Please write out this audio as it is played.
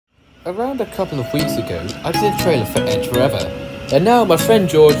Around a couple of weeks ago, I did a trailer for EDJ4, and now my friend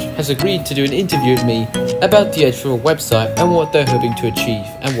George has agreed to do an interview with me about the EDJ4 website and what they're hoping to achieve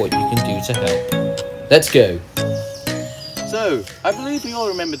and what you can do to help. Let's go! So, I believe we all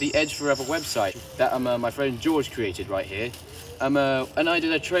remember the EDJ4 website that my friend George created right here, and I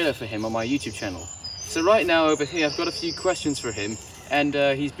did a trailer for him on my YouTube channel. So right now over here I've got a few questions for him, and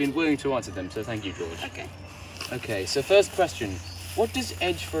he's been willing to answer them, so thank you, George. Okay, so first question. What does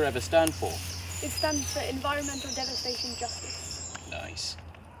EDJ4 stand for? It stands for Environmental Devastation Justice. Nice.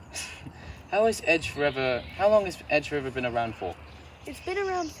 How long has EDJ4 been around for? It's been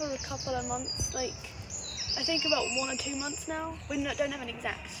around for a couple of months, like I think about 1 or 2 months now. We don't have an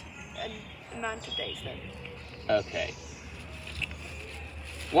exact amount of days though. Okay.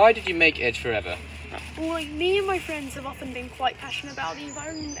 Why did you make EDJ4? Well, like, me and my friends have often been quite passionate about the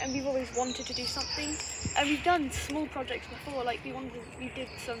environment, and we've always wanted to do something. And we've done small projects before, like we did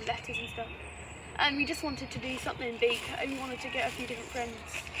some letters and stuff. And we just wanted to do something big, and we wanted to get a few different friends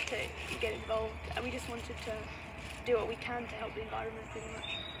to get involved, and we just wanted to do what we can to help the environment pretty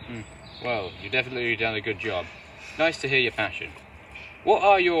much. Well, you've definitely done a good job. Nice to hear your passion. What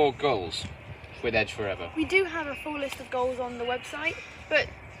are your goals with EDJ4? We do have a full list of goals on the website, but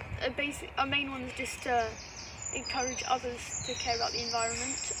our main one is just to encourage others to care about the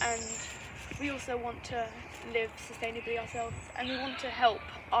environment, and we also want to live sustainably ourselves, and we want to help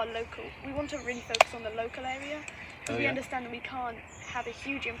we want to really focus on the local area, because we understand that we can't have a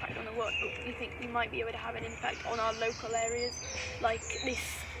huge impact on the world, but we think we might be able to have an impact on our local areas, like this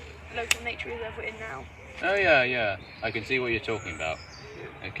local nature reserve we're in now. Oh yeah, I can see what you're talking about.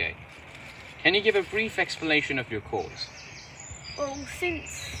 Okay. Can you give a brief explanation of your cause? Well,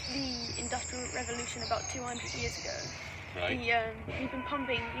 since the Industrial Revolution about 200 years ago, we've been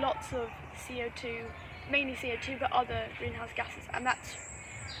pumping lots of CO2, mainly CO2, but other greenhouse gases, and that's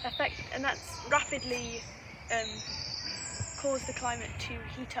rapidly caused the climate to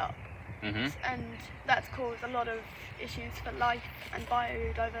heat up, and that's caused a lot of issues for life and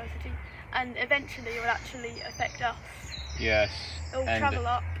biodiversity, and eventually it will actually affect us. Yes. It will travel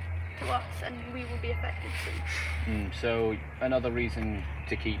up to us, and we will be affected soon. So another reason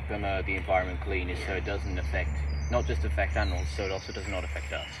to keep the environment clean is so it doesn't not just affect animals, so it also does not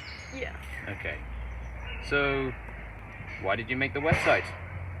affect us. Yeah. Okay. So why did you make the website?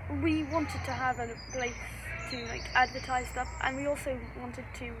 We wanted to have a place to advertise stuff, and we also wanted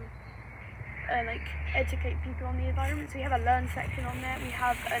to educate people on the environment. So we have a learn section on there. We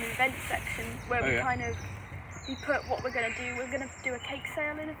have an event section where we put what we're going to do. We're going to do a cake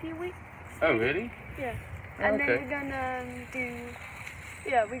sale in a few weeks. Oh, really? Yeah. And then we're going to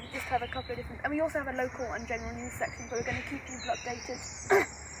we just have a couple of different, and we also have a local and general news section, but we're going to keep people updated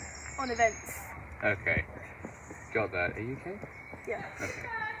on events. Okay. Got that. Are you okay? Yeah. Okay.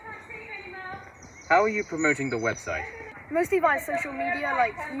 How are you promoting the website? Mostly via social media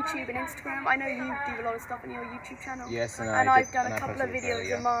like YouTube and Instagram. I know you do a lot of stuff on your YouTube channel. Yes, and I've done a couple of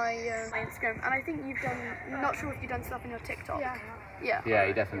videos on my Instagram, and I think you've done. I'm not sure if you've done stuff on your TikTok. Yeah. Yeah,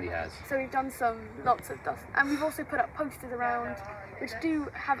 he definitely has. So we've done lots of stuff, and we've also put up posters around, which do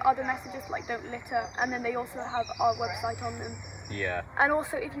have other messages like don't litter, and then they also have our website on them. Yeah. And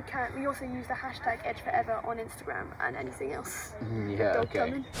also, if you can, we also use the hashtag EDJ4 on Instagram and anything else. Yeah.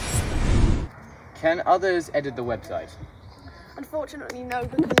 Okay. Can others edit the website? Unfortunately, no,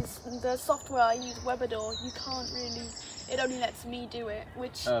 because the software I use, Webador, you can't really. It only lets me do it,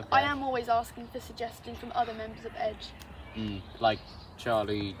 which I am always asking for suggestions from other members of EDJ. Like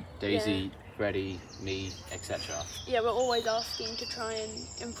Charlie, Daisy, Freddie, me, etc. Yeah, we're always asking to try and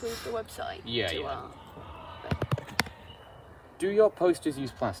improve the website. Do your posters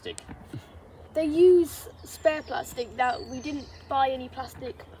use plastic? They use spare plastic. That we didn't buy any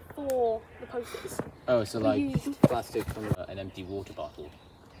plastic for the posters. Oh, so we used plastic from an empty water bottle.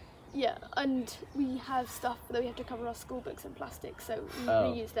 Yeah, and we have stuff that we have to cover our school books in plastic, so we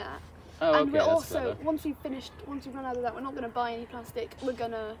reuse that. And we're also, once we've run out of that, we're not going to buy any plastic. We're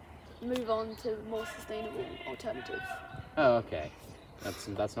going to move on to more sustainable alternatives. Oh, okay.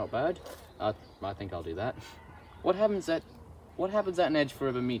 That's not bad. I think I'll do that. What happens at an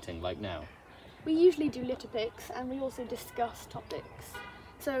EDJ4 meeting like now? We usually do litter picks, and we also discuss topics.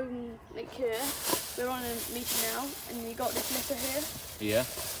 So, like here, we're on a meeting now, and we got this litter here. Yeah.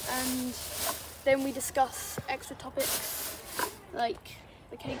 And then we discuss extra topics, like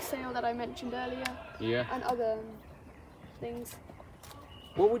the cake sale that I mentioned earlier. Yeah. And other things.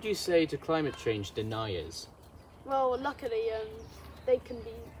 What would you say to climate change deniers? Well, luckily, they can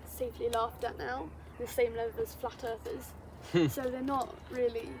be safely laughed at now, the same level as flat earthers. So they're not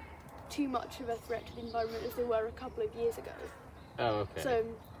really too much of a threat to the environment as they were a couple of years ago. Oh, okay. So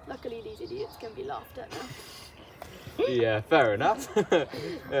Luckily, these idiots can be laughed at now. Yeah, fair enough.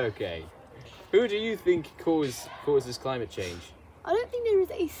 Okay. Who do you think causes climate change? I don't think there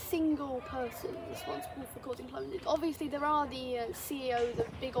is a single person responsible for causing climate change. Obviously, there are the CEOs of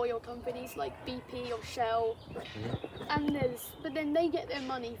big oil companies like BP or Shell, but then they get their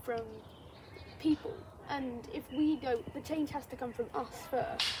money from people. And if we don't, the change has to come from us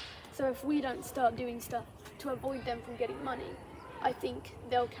first. So if we don't start doing stuff to avoid them from getting money, I think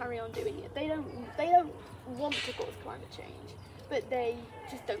they'll carry on doing it. They don't want to cause climate change, but they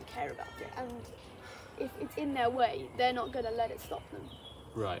just don't care about it. And if it's in their way, they're not going to let it stop them.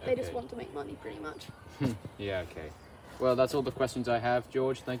 Right, They just want to make money, pretty much. Yeah, okay. Well, that's all the questions I have,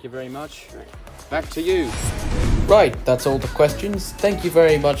 George. Thank you very much. Right. Back to you. Right, that's all the questions. Thank you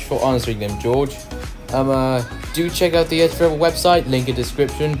very much for answering them, George. Do check out the Edge Forever website, link in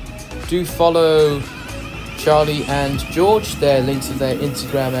description. Do follow Charlie and George. Their links to their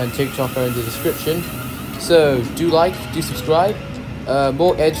Instagram and TikTok are in the description. So do like, do subscribe.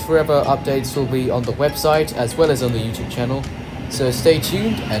 More Edge Forever updates will be on the website as well as on the YouTube channel. So stay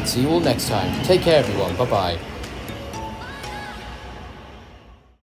tuned and see you all next time. Take care everyone. Bye bye.